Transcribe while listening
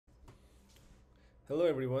Hello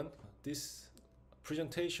everyone. This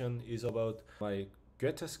presentation is about my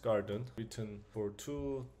Goethe's Garden written for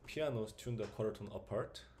two pianos tuned a quarter tone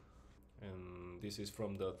apart. And this is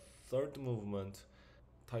from the third movement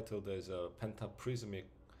titled as a pentaprismic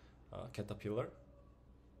caterpillar.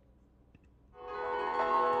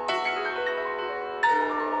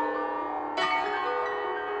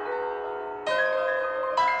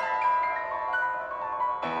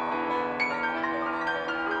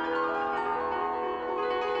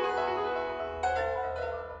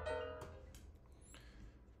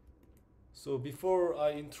 So before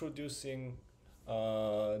I introducing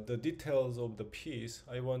the details of the piece,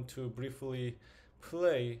 I want to briefly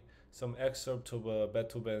play some excerpt of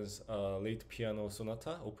Beethoven's late piano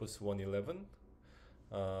sonata, Opus 111.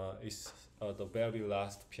 It's the very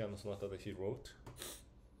last piano sonata that he wrote.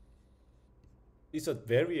 It's a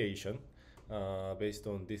variation based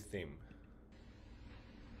on this theme.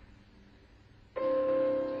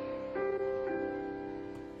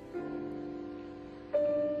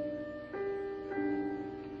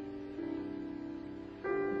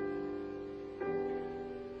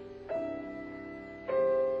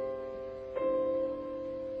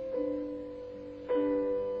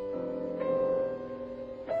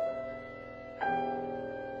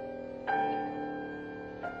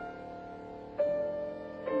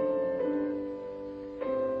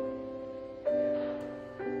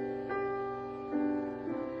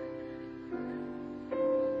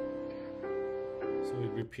 So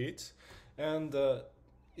it repeats, and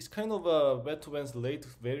it's kind of Beethoven's late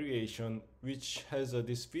variation, which has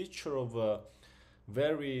this feature of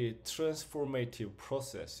very transformative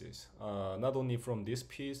processes. Not only from this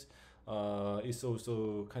piece, it's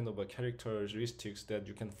also kind of a characteristics that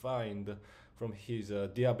you can find from his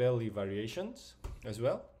Diabelli variations as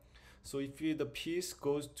well. So if the piece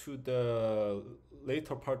goes to the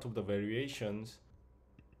later part of the variations,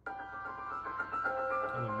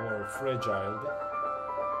 kind of more fragile.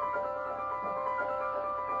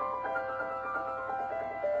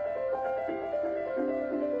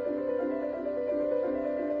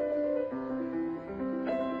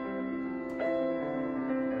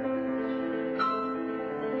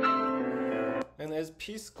 And as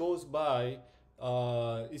piece goes by,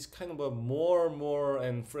 it's kind of a more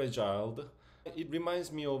and fragile. It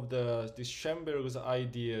reminds me of this Schoenberg's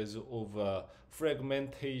ideas of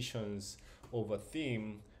fragmentations of a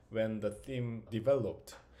theme when the theme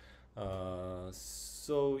developed.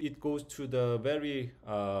 So it goes to the very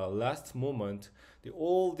last moment.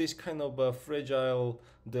 All this kind of fragile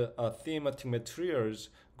thematic materials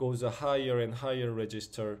goes a higher and higher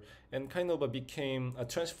register and kind of became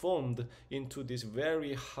transformed into these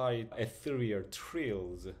very high ethereal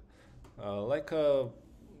trills, like a,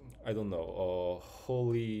 I don't know, a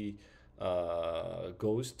holy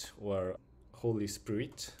ghost or Holy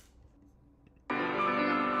Spirit.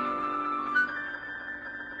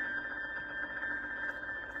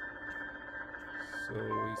 So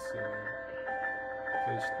it's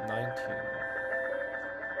page 19.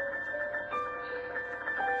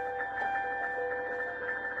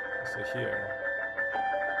 So here.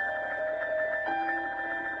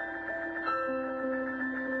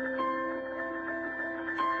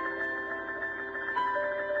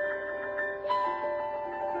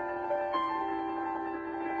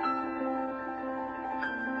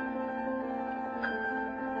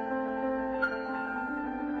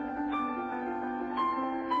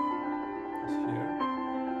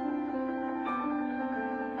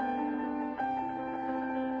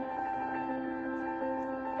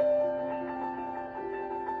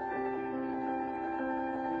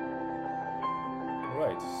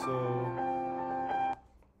 Right,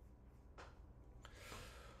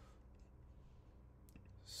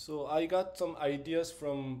 so I got some ideas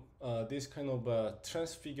from this kind of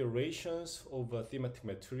transfigurations of thematic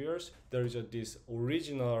materials. There is this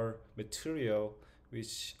original material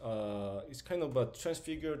which is kind of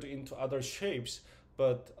transfigured into other shapes,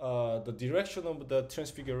 but the direction of the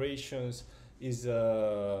transfigurations is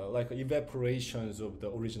like evaporations of the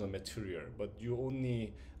original material, but you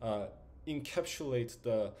only encapsulate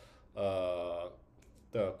the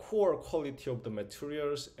core quality of the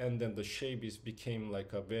materials, and then the shape became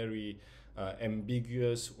like a very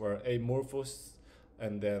ambiguous or amorphous,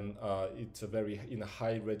 and then it's a very in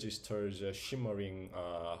high registers shimmering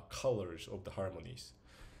colors of the harmonies.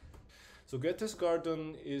 So Goethe's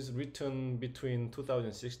Garden is written between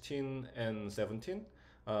 2016 and 17.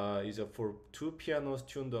 Is for two pianos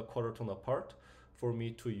tuned a quarter tone apart, for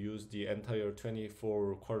me to use the entire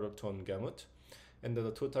 24 quarter tone gamut, and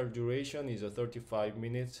the total duration is 35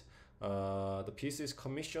 minutes. The piece is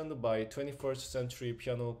commissioned by 21st Century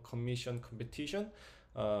Piano Commission Competition.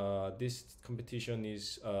 This competition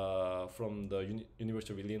is from the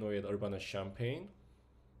University of Illinois at Urbana-Champaign.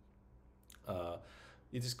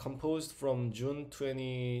 It is composed from June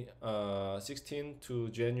 2016 to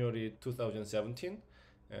January 2017,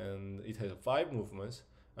 and it has 5 movements.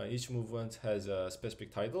 Each movement has a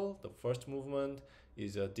specific title. The first movement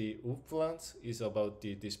is Die Upplands, is about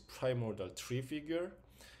this primordial tree figure.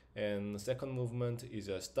 And the second movement is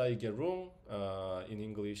a Steigerung, in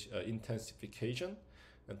English, intensification.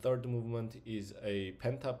 And third movement is a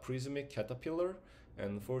pentaprismic caterpillar.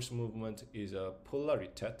 And fourth movement is a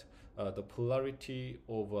Polarität, the polarity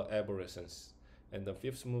of arborescence. And the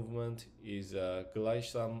fifth movement is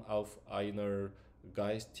Gleichsam auf einer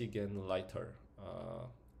geistigen Leiter,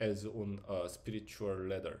 as on a spiritual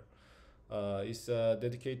ladder. It's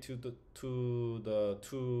dedicated to the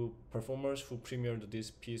 2 performers who premiered this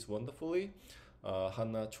piece wonderfully,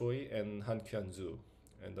 Hannah Choi and Han Kyun-Zoo.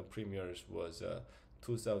 And the premiere was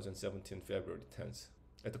 2017 February 10th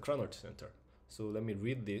at the Crown Art Center. So let me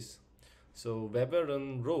read this. So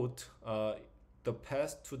Webern wrote, The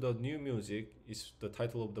Path to the New Music is the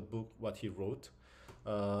title of the book, what he wrote,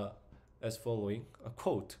 as following, a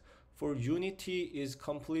quote, "For unity is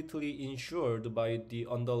completely ensured by the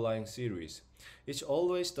underlying series. It's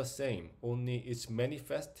always the same, only its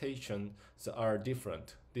manifestations are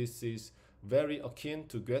different. This is very akin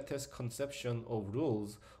to Goethe's conception of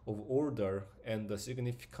rules of order and the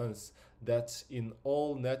significance that's in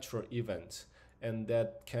all natural events, and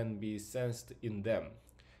that can be sensed in them.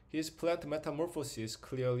 His plant metamorphosis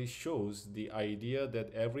clearly shows the idea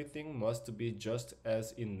that everything must be just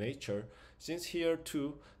as in nature, since here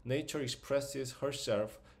too nature expresses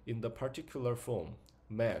herself in the particular form,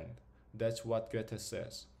 man. That's what Goethe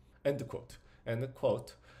says." End quote. End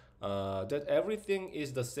quote. That everything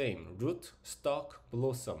is the same, root, stalk,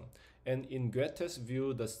 blossom. And in Goethe's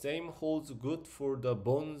view, the same holds good for the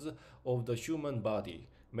bones of the human body.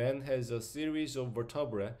 Man has a series of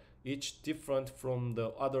vertebrae, each different from the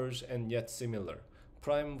others and yet similar.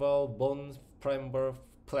 Primeval bones, primary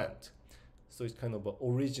plant. So it's kind of an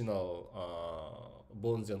original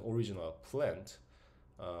bones and original plant.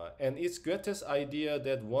 And it's Goethe's idea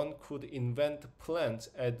that one could invent plants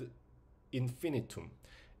ad infinitum.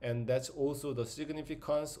 And that's also the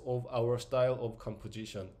significance of our style of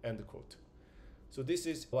composition, end quote. So this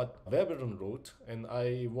is what Webern wrote, and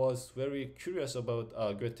I was very curious about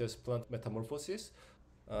Goethe's plant metamorphosis.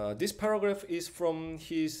 This paragraph is from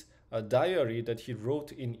his diary that he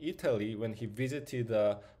wrote in Italy when he visited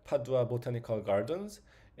Padua Botanical Gardens,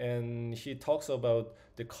 and he talks about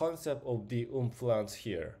the concept of the plants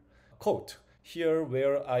here. Quote, "Here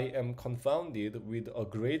where I am confounded with a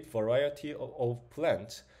great variety of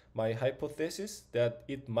plants, my hypothesis that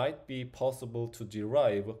it might be possible to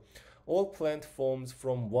derive all plant forms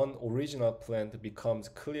from one original plant becomes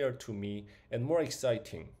clear to me and more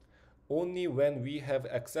exciting. Only when we have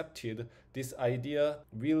accepted this idea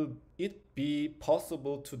will it be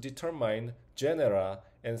possible to determine genera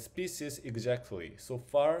and species exactly. So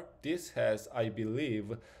far, this has, I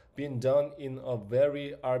believe, been done in a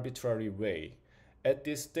very arbitrary way. At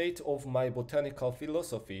this state of my botanical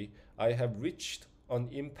philosophy, I have reached an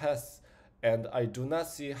impasse, and I do not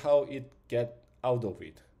see how it get out of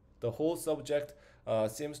it. The whole subject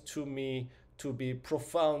seems to me to be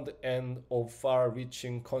profound and of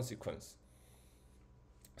far-reaching consequence."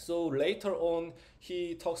 So later on,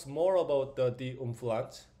 he talks more about the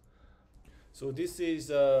plant. So this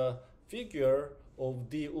is a figure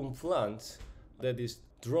of the plant that is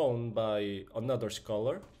drawn by another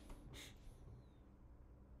scholar.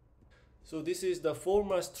 So this is the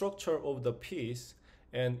formal structure of the piece,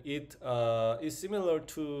 and it is similar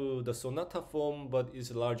to the sonata form, but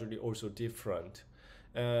is largely also different.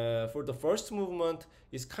 For the first movement,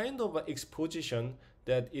 it's kind of an exposition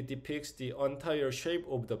that it depicts the entire shape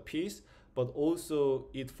of the piece, but also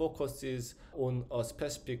it focuses on a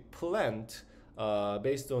specific plant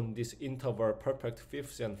based on this interval perfect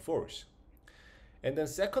fifths and fourths. And then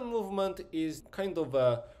second movement is kind of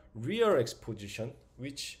a real exposition,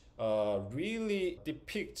 which really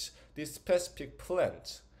depicts this specific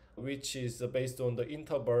plant, which is based on the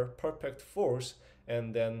interval perfect fourth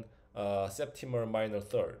and then septimal minor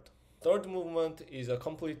third. Third movement is a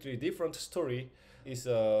completely different story. It's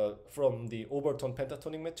from the overtone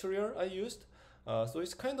pentatonic material I used. So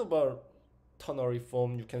it's kind of a tonary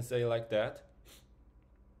form, you can say like that.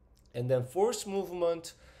 And then fourth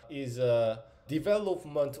movement is a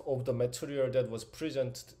development of the material that was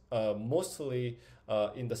present mostly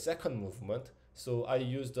in the second movement. So I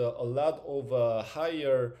used a lot of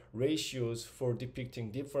higher ratios for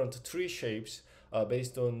depicting different tree shapes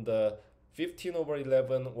based on the 15 over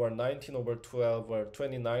 11 or 19 over 12 or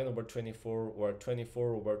 29 over 24 or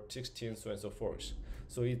 24 over 16, so on and so forth.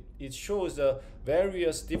 So it shows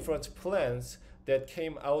various different plants that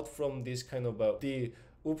came out from this kind of the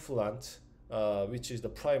upland, which is the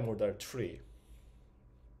primordial tree.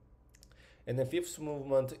 And the fifth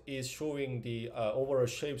movement is showing the overall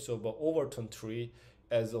shapes of an overtone tree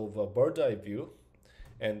as of a bird's eye view.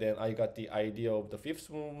 And then I got the idea of the fifth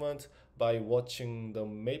movement by watching the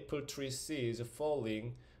maple tree seeds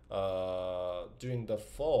falling during the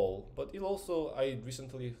fall. But it also, I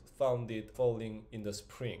recently found it falling in the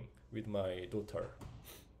spring with my daughter.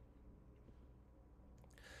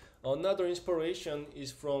 Another inspiration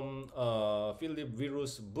is from Philip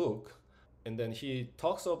Viru's book. And then he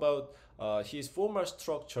talks about his formal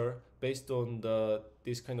structure based on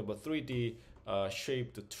this kind of a 3D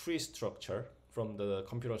shaped tree structure from the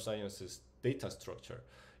computer science's data structure.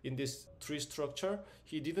 In this tree structure,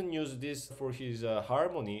 he didn't use this for his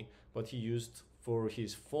harmony, but he used for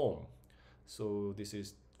his form. So this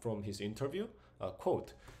is from his interview.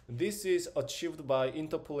 Quote, "This is achieved by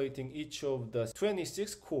interpolating each of the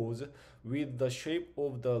 26 chords with the shape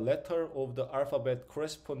of the letter of the alphabet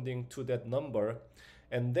corresponding to that number,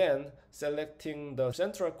 and then selecting the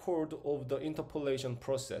central chord of the interpolation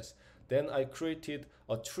process. Then I created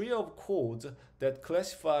a tree of chords that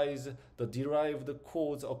classifies the derived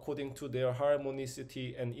chords according to their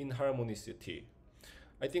harmonicity and inharmonicity."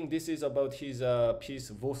 I think this is about his piece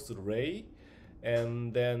Voss Ray.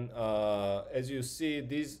 And then as you see,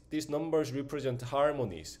 these numbers represent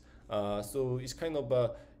harmonies. So it's kind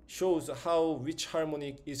of shows how which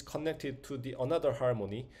harmony is connected to the another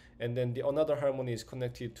harmony, and then the another harmony is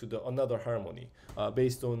connected to the another harmony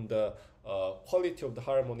based on the quality of the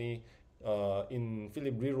harmony. In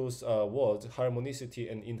Philip Riru's words,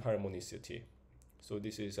 harmonicity and inharmonicity. So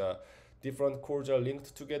this is different chords are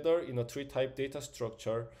linked together in a tree-type data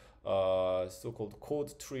structure, so-called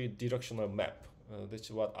chord tree directional map.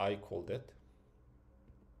 That's what I called it.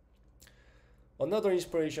 Another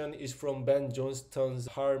inspiration is from Ben Johnston's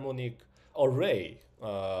harmonic array,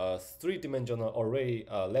 three-dimensional array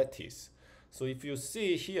lattice. So if you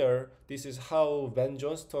see here, this is how Ben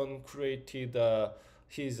Johnston created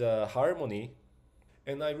his harmony.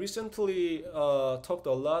 And I recently talked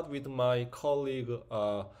a lot with my colleague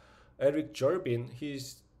Eric Jerbin.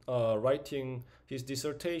 He's writing his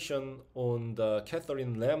dissertation on the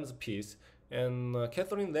Catherine Lamb's piece. And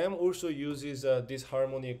Catherine Lamb also uses this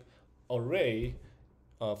harmonic array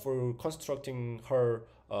for constructing her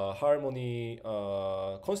harmony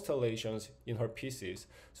constellations in her pieces.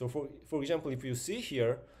 So for example, if you see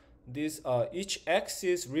here, this each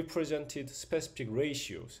axis represented specific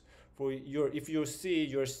ratios. If you see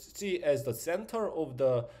your C as the center of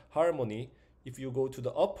the harmony, if you go to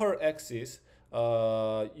the upper axis,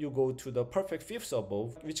 you go to the perfect fifths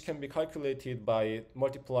above, which can be calculated by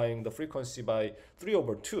multiplying the frequency by 3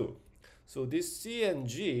 over 2. So this C and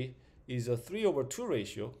G is a 3 over 2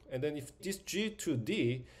 ratio, and then if this G to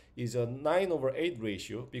D is a 9 over 8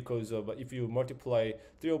 ratio, because if you multiply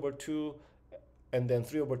 3 over 2 and then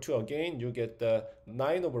 3 over 2 again, you get the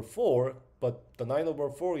 9 over 4, but the 9 over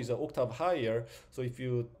 4 is an octave higher, so if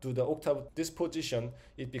you do the octave disposition,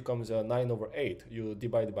 it becomes a 9 over 8. You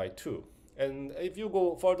divide by 2. And if you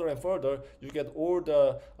go further and further, you get all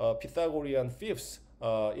the Pythagorean fifths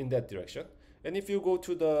in that direction. And if you go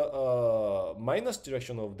to the minus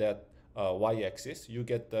direction of that y-axis, you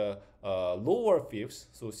get the lower fifths,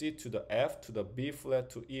 so C to the F to the B flat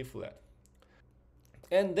to E flat.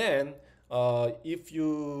 And then if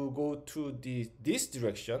you go to this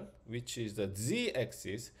direction, which is the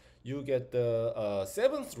z-axis, you get the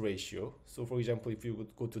seventh ratio. So for example, if you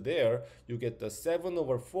go to there, you get the 7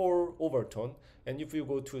 over 4 overtone. And if you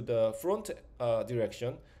go to the front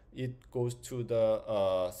direction, it goes to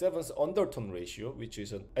the seventh undertone ratio, which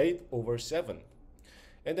is an 8 over 7.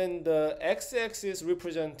 And then the x-axis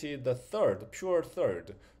represented the third, pure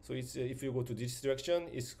third. So it's if you go to this direction,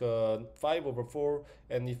 it's 5 over 4,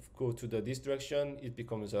 and if you go to this direction, it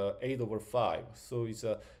becomes 8 over 5. So it's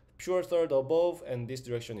a pure third above, and this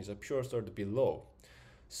direction is a pure third below.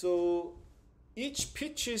 So each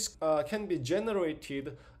pitches can be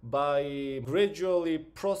generated by gradually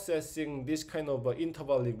processing this kind of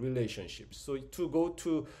intervallic relationships. So to go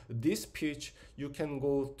to this pitch, you can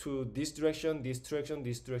go to this direction, this direction,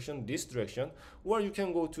 this direction, this direction, or you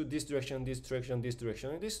can go to this direction, this direction, this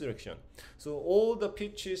direction, and this direction. So all the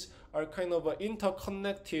pitches are kind of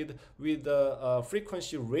interconnected with the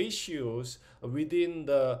frequency ratios within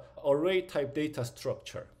the array type data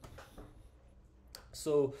structure.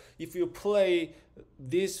 So if you play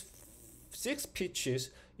these 6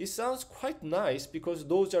 pitches, it sounds quite nice because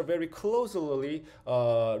those are very closely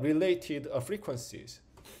related frequencies.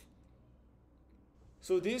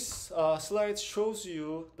 So this slide shows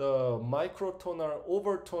you the microtonal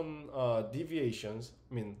overtone deviations.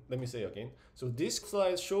 Let me say again. So this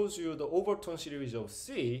slide shows you the overtone series of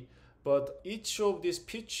C, but each of these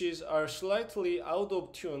pitches are slightly out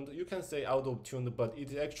of tuned. You can say out of tuned, but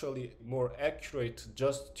it's actually more accurate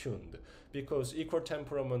just tuned, because equal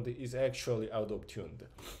temperament is actually out of tuned.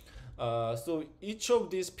 So each of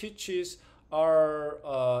these pitches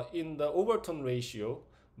are in the overtone ratio,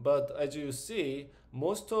 but as you see,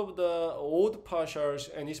 most of the odd partials,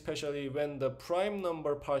 and especially when the prime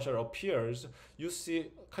number partial appears, you see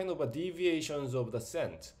kind of a deviations of the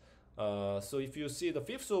scent. So if you see the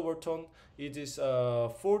 5th overtone, it is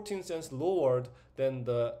 14 cents lowered than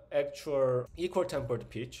the actual equal tempered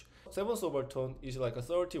pitch. 7th overtone is like a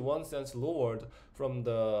 31 cents lowered from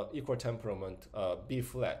the equal temperament B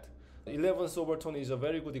flat. 11th overtone is a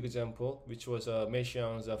very good example, which was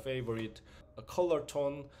Messiaen's favorite color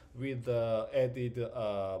tone with added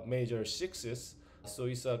major 6s. So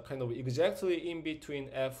it's a kind of exactly in between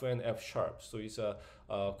F and F sharp. So it's a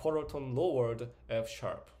quarter tone lowered F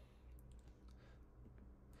sharp.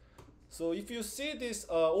 So if you see this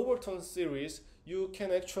overtone series, you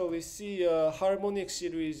can actually see a harmonic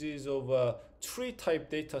series of tree type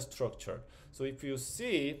data structure. So if you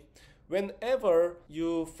see, whenever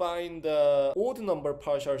you find odd number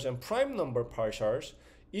partials and prime number partials,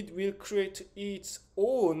 it will create its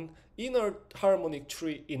own inner harmonic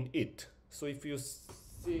tree in it. So if you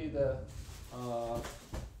see the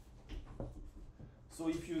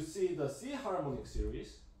C harmonic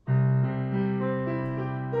series,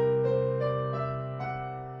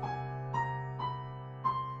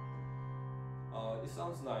 it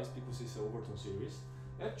sounds nice because it's an overtone series.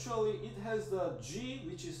 Actually, it has the G,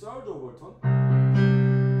 which is 3rd overtone,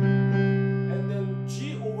 and then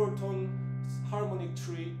G overtone harmonic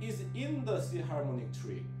tree is in the C harmonic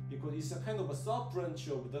tree because it's a kind of a sub branch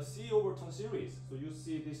of the C overtone series. So you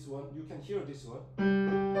see this one, you can hear this one.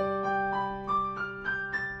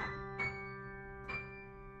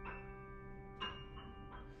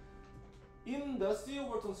 In the C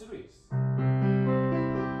overtone series.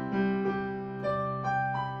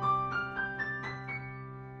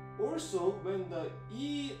 Also, when the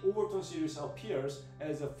E overtone series appears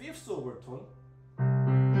as a 5th overtone,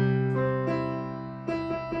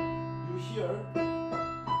 you hear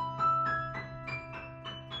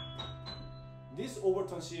this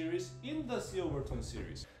overtone series in the C overtone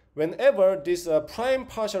series. Whenever this prime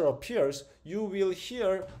partial appears, you will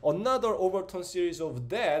hear another overtone series of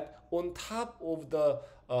that on top of the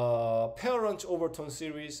parent overtone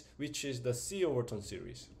series, which is the C overtone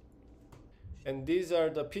series. And these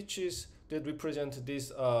are the pitches that represent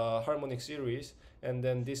this harmonic series, and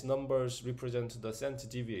then these numbers represent the scent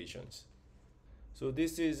deviations. So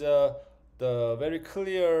this is the very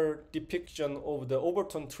clear depiction of the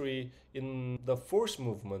overtone tree in the 4th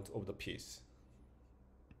movement of the piece.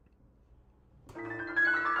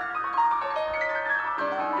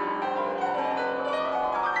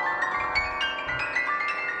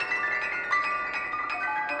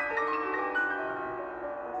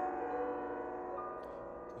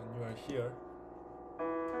 Here.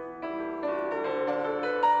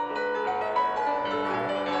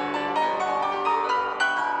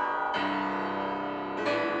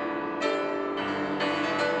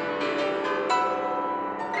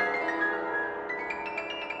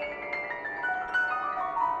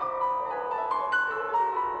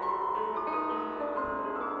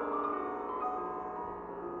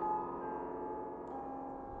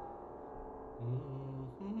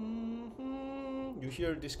 You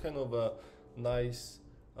hear this kind of nice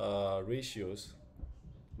ratios,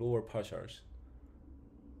 lower partials.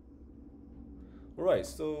 Alright,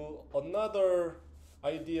 so another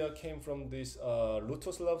idea came from this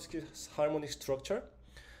Lutoslavski's harmonic structure.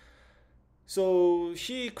 So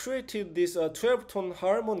he created these 12-tone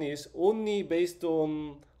harmonies only based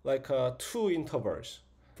on like 2 intervals.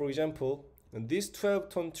 For example, this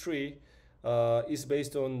 12-tone tree is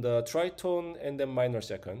based on the tritone and then minor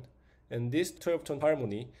second. And this 12-tone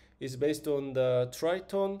harmony is based on the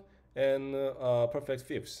tritone and perfect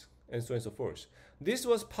fifths, and so on and so forth. This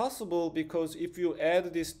was possible because if you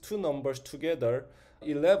add these 2 numbers together,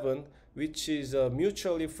 11, which is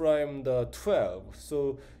mutually from the 12.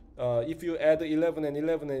 So if you add 11 and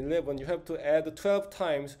 11 and 11, you have to add 12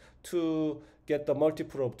 times to get the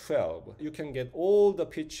multiple of 12. You can get all the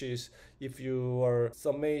pitches if your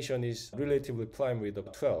summation is relatively prime with the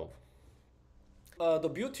 12. The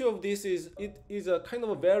beauty of this is it is a kind of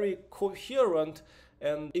a very coherent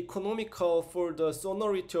and economical for the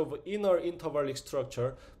sonority of inner intervallic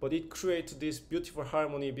structure, but it creates this beautiful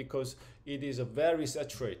harmony because it is a very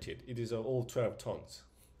saturated. It is all 12 tones.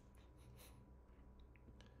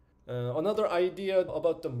 Another idea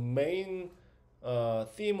about the main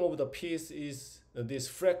theme of the piece is this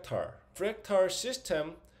fractal. Fractal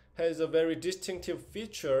system has a very distinctive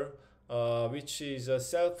feature which is a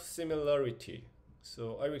self-similarity.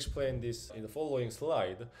 So I will explain this in the following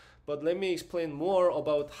slide. But let me explain more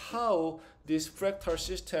about how this fractal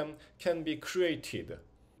system can be created.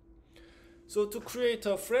 So to create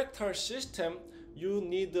a fractal system, you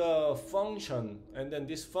need a function, and then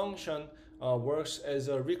this function works as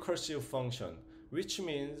a recursive function, which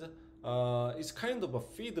means it's kind of a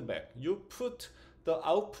feedback. You put the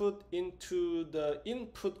output into the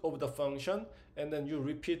input of the function, and then you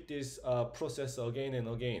repeat this process again and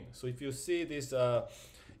again. So if you see this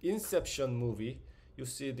Inception movie, you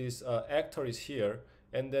see this actor is here,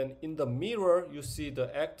 and then in the mirror you see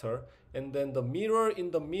the actor, and then the mirror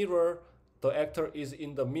in the mirror, the actor is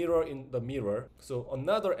in the mirror in the mirror. So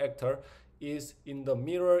another actor is in the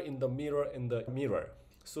mirror in the mirror in the mirror.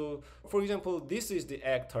 So for example, this is the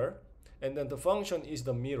actor, and then the function is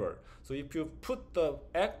the mirror. So if you put the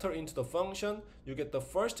actor into the function, you get the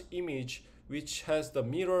first image which has the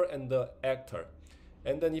mirror and the actor.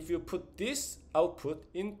 And then if you put this output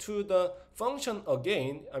into the function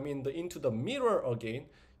again, into the mirror again,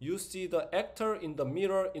 you see the actor in the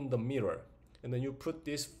mirror in the mirror. And then you put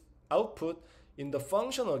this output in the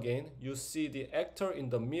function again, you see the actor in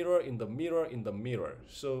the mirror in the mirror in the mirror.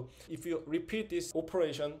 So if you repeat this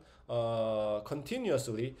operation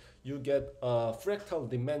continuously, you get a fractal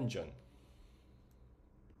dimension.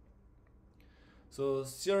 So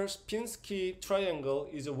Sierpinski triangle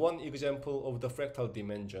is one example of the fractal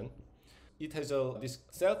dimension. It has this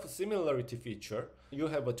self-similarity feature. You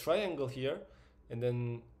have a triangle here, and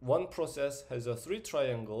then one process has 3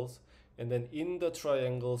 triangles, and then in the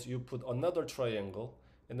triangles you put another triangle,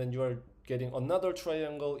 and then you are getting another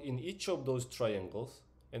triangle in each of those triangles,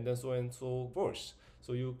 and then so on and so forth.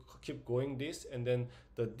 So you keep going this, and then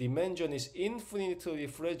the dimension is infinitely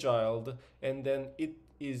fragile, and then it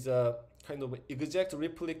is a kind of exact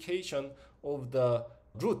replication of the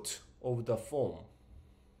root of the form.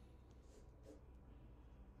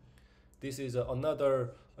 This is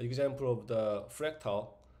another example of the fractal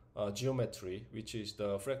geometry, which is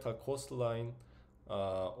the fractal coastline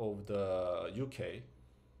of the UK.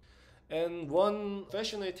 And one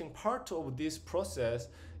fascinating part of this process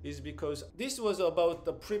is because this was about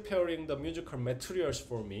the preparing the musical materials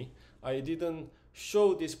for me. I didn't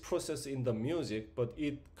show this process in the music, but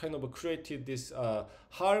it kind of created this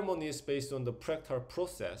harmonies based on the fractal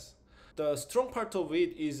process. The strong part of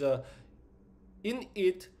it is in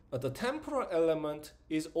it, the temporal element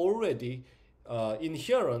is already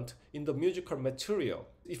inherent in the musical material.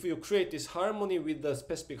 If you create this harmony with the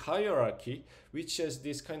specific hierarchy, which has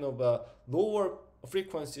this kind of lower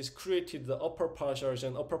frequencies created the upper partials,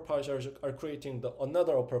 and upper partials are creating the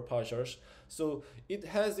another upper partials. So it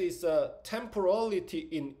has this temporality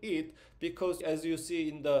in it, because as you see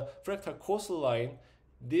in the fractal coastline,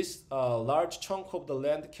 this large chunk of the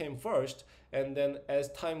land came first, and then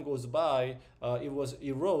as time goes by, it was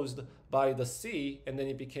eroded by the sea, and then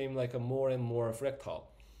it became like a more and more fractal.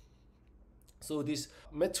 So this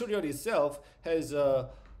material itself has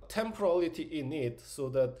a temporality in it, so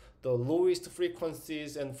that the lowest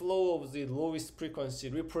frequencies and flow of the lowest frequency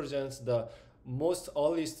represents the most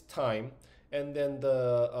earliest time, and then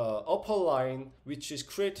the upper line, which is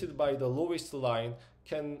created by the lowest line,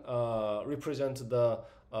 can represent the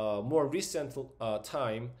more recent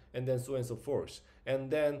time, and then so on and so forth.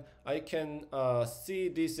 And then I can see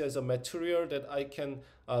this as a material that I can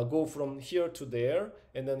go from here to there,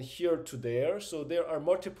 and then here to there. So there are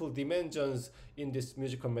multiple dimensions in these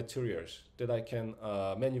musical materials that I can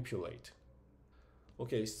manipulate.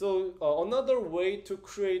 Okay, so another way to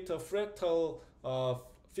create a fractal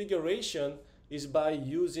figuration is by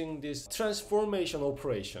using these transformation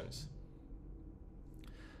operations,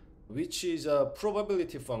 which is a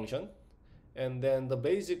probability function. And then the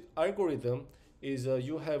basic algorithm is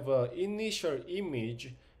you have an initial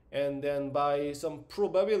image, and then by some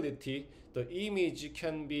probability the image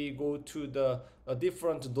can be go to the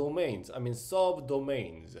different domains,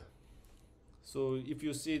 subdomains. So if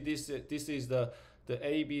you see this, this is the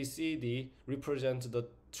A, B, C, D represent the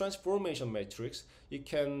transformation matrix. It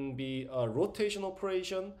can be a rotation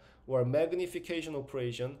operation, or magnification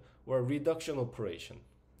operation, or reduction operation.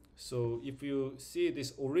 So if you see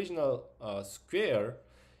this original square,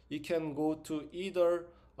 you can go to either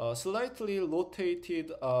slightly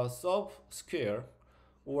rotated sub-square,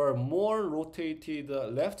 or more rotated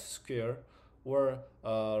left square, or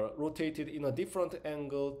rotated in a different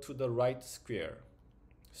angle to the right square.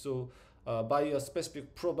 So by a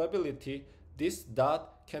specific probability, this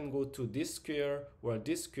dot can go to this square, or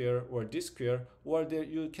this square, or this square, or there,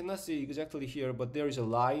 you cannot see exactly here, but there is a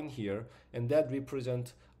line here, and that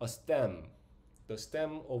represents a stem, the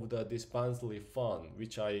stem of this Barnsley font,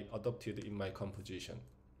 which I adopted in my composition.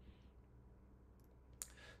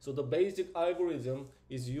 So the basic algorithm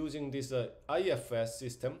is using this IFS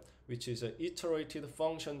system, which is an iterated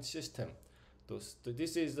function system.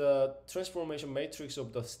 This is the transformation matrix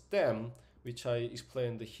of the stem, which I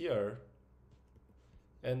explained here.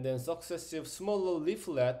 And then successive smaller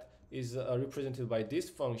leaflet is represented by this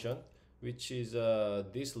function, which is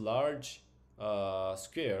this large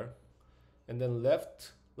square. And then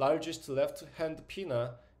largest left hand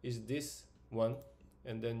pinna is this one.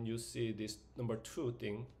 And then you see this number 2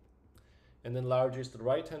 thing. And then largest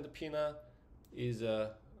right hand pinna is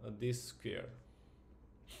this square.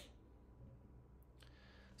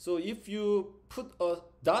 So if you put a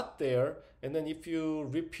dot there, and then if you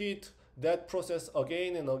repeat that process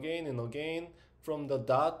again and again and again, from the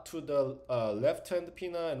dot to the left hand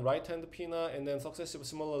pinna and right hand pinna, and then successive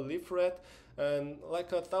smaller leaflet, and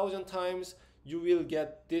like 1,000 times, you will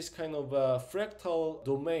get this kind of fractal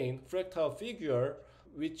domain, fractal figure,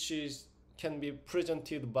 which can be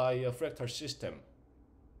presented by a fractal system.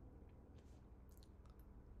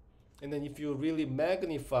 And then if you really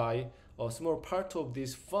magnify a small part of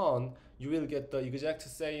this font, you will get the exact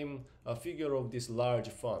same figure of this large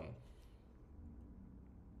font.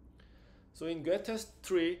 So in Goethe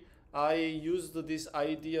tree, I used these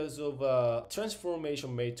ideas of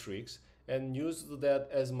transformation matrix and used that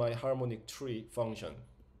as my harmonic tree function.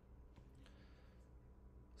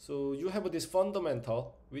 So you have this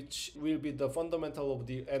fundamental, which will be the fundamental of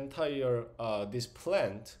the entire this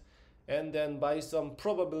plant, and then by some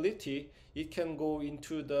probability, it can go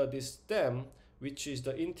into this stem, which is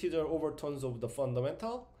the integer overtones of the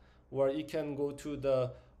fundamental, or it can go to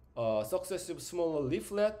the successive smaller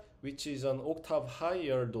leaflet, which is an octave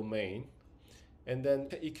higher domain, and then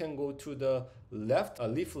it can go to the left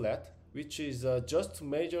leaflet, which is just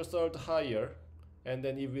major third higher, and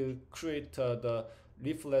then it will create the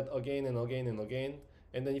leaflet again and again and again.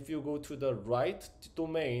 And then if you go to the right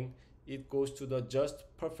domain, it goes to the just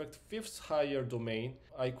perfect fifth higher domain.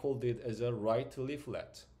 I called it as a right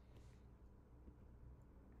leaflet.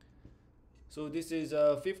 So this is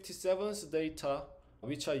 57th data,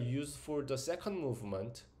 which I used for the second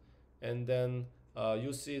movement. And then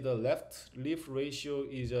you see the left leaf ratio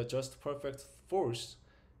is just perfect fourth,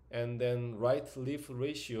 and then right leaf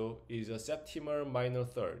ratio is a septimer minor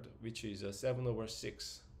third, which is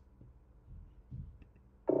 7/6.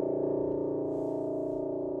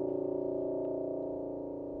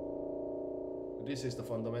 This is the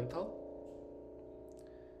fundamental.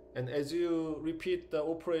 And as you repeat the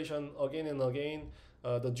operation again and again,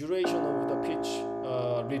 the duration of the pitch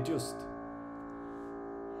reduced.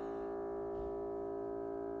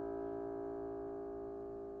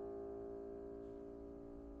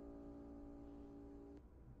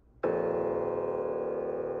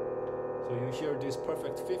 So you hear this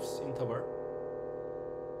perfect fifth interval.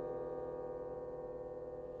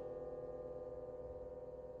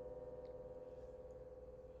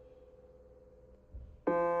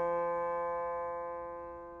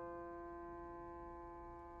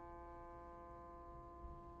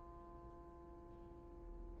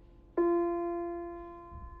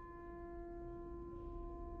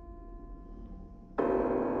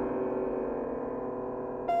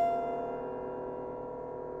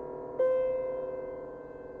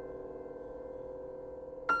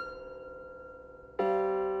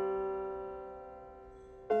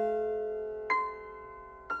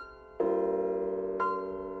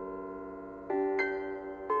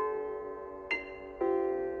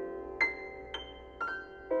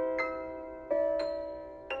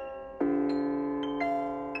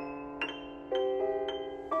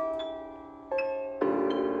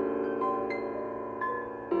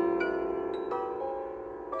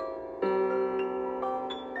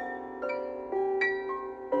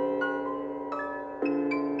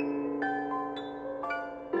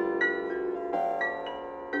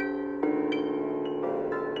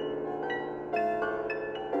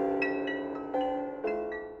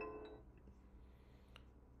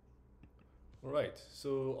 Right,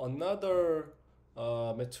 so another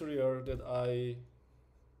material that I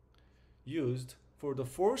used for the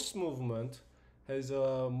fourth movement has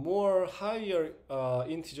more higher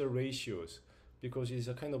integer ratios, because it's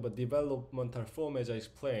a kind of a developmental form, as I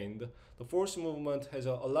explained. The fourth movement has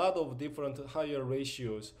a lot of different higher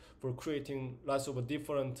ratios for creating lots of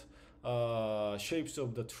different shapes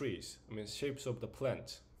of the trees, shapes of the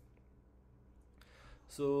plant.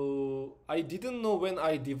 So I didn't know when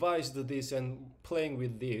I devised this and playing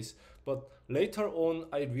with this, but later on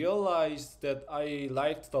I realized that I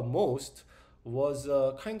liked the most was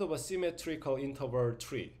a kind of a symmetrical interval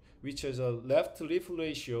tree, which has a left leaf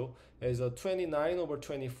ratio as a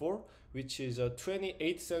 29/24, which is a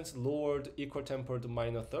 28 cents lowered equal tempered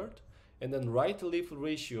minor third, and then right leaf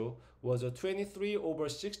ratio was a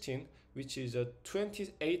 23/16, which is a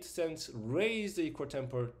 28 cents raised equal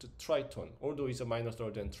tempered tritone, although it's a minor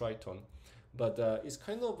third and tritone. But it's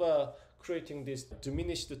kind of creating this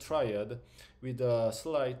diminished triad with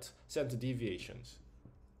slight center deviations.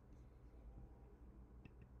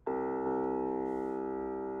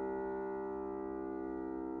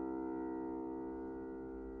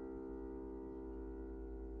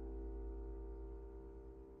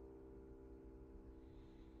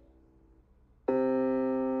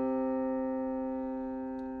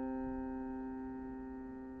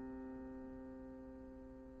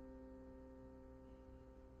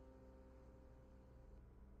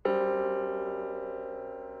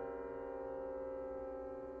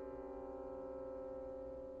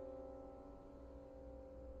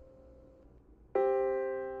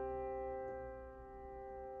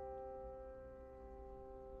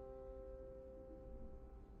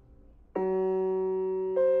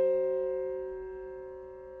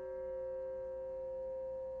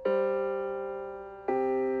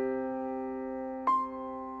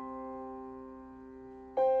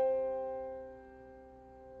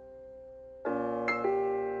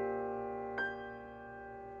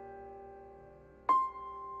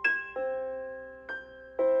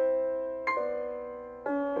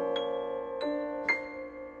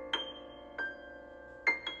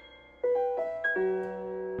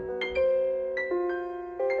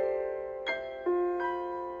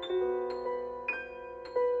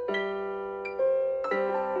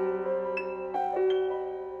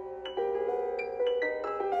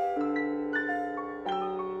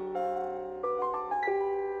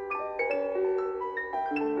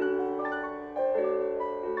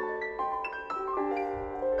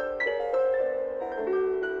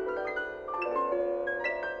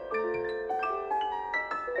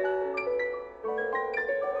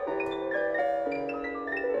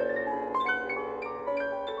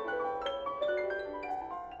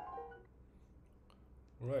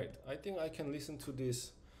 Right, I think I can listen to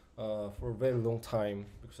this for a very long time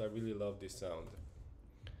because I really love this sound.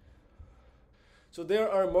 So there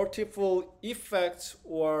are multiple effects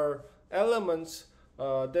or elements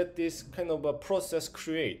that this kind of a process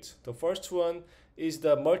creates. The first one is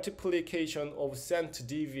the multiplication of scent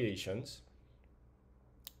deviations,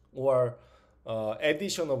 or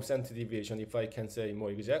addition of scent deviation, if I can say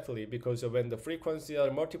more exactly, because when the frequencies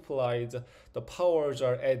are multiplied, the powers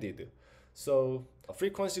are added. So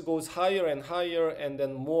frequency goes higher and higher, and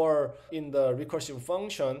then more in the recursive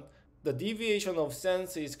function, the deviation of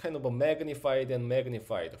sense is kind of a magnified and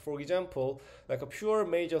magnified. For example, like a pure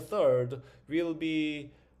major third will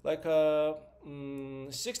be like a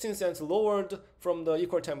 16 cents lowered from the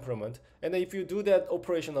equal temperament, and then if you do that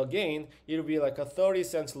operation again, it'll be like a 30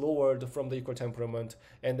 cents lowered from the equal temperament,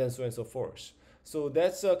 and then so on and so forth. So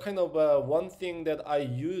that's kind of one thing that I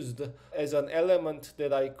used as an element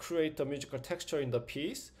that I create the musical texture in the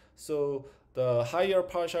piece. So the higher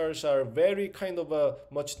partials are very kind of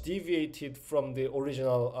much deviated from the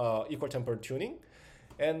original equal temper tuning.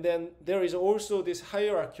 And then there is also this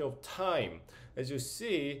hierarchy of time. As you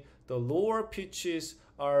see, the lower pitches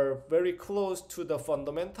are very close to the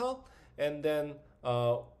fundamental, and then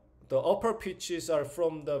the upper pitches are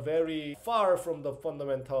from the very far from the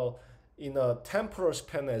fundamental in a temporal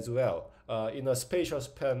span as well, in a spatial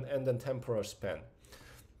span and then temporal span.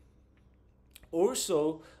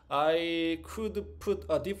 Also, I could put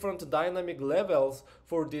different dynamic levels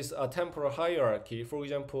for this temporal hierarchy. For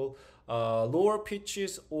example, lower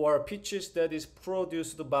pitches or pitches that is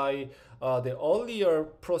produced by the earlier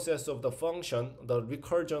process of the function, the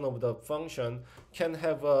recursion of the function, can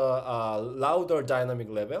have a louder dynamic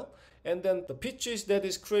level. And then the pitches that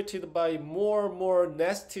is created by more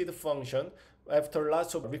nested function after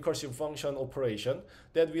lots of recursive function operation,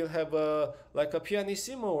 that will have like a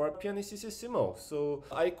pianissimo or pianissimo. So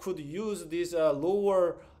I could use these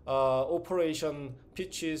lower operation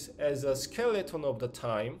pitches as a skeleton of the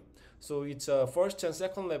time. So it's a first and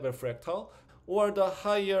second level fractal, or the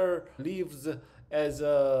higher leaves as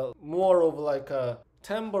more of like a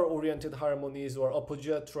timbre-oriented harmonies or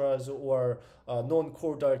appoggiaturas or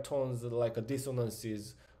non-chordal tones like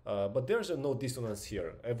dissonances. But there's no dissonance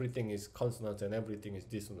here. Everything is consonant and everything is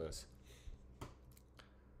dissonance.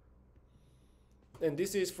 And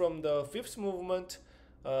this is from the fifth movement.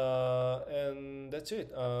 And that's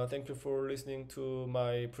it. Thank you for listening to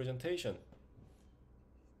my presentation.